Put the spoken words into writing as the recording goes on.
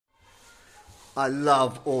I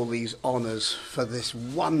love all these honours for this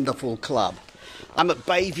wonderful club. I'm at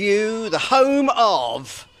Bayview, the home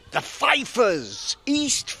of the Fifers,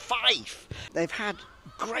 East Fife. They've had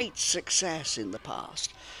great success in the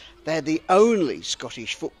past. They're the only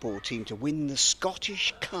Scottish football team to win the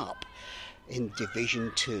Scottish Cup in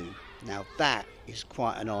Division 2. Now that is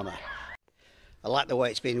quite an honour. I like the way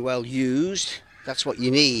it's been well used. That's what you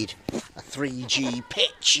need, a 3G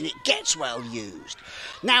pitch, and it gets well used.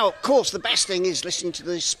 Now, of course, the best thing is listening to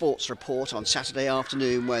the sports report on Saturday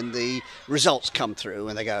afternoon when the results come through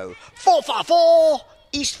and they go 4-4-4,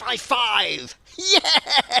 East 5-5.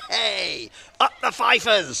 Yay! Up the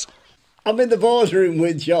Fifers! I'm in the boardroom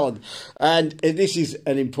with John, and this is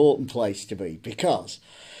an important place to be because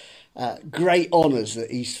great honours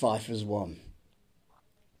that East Fifers won.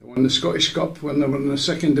 They won the Scottish Cup when they were in the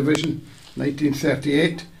second division,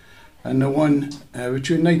 1938, and they won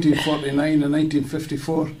between 1949 and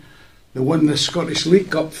 1954. They won the Scottish League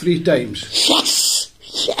Cup 3 times. Yes,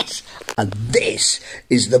 yes. And this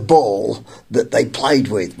is the ball that they played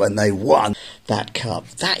with when they won that cup.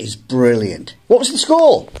 That is brilliant. What was the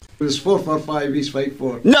score? It was 4-4-5, East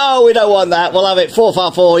 5-4. No, we don't want that. We'll have it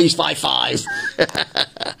 4-4-4, East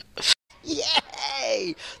 5-5.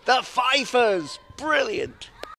 Yay! The Fifers. Brilliant.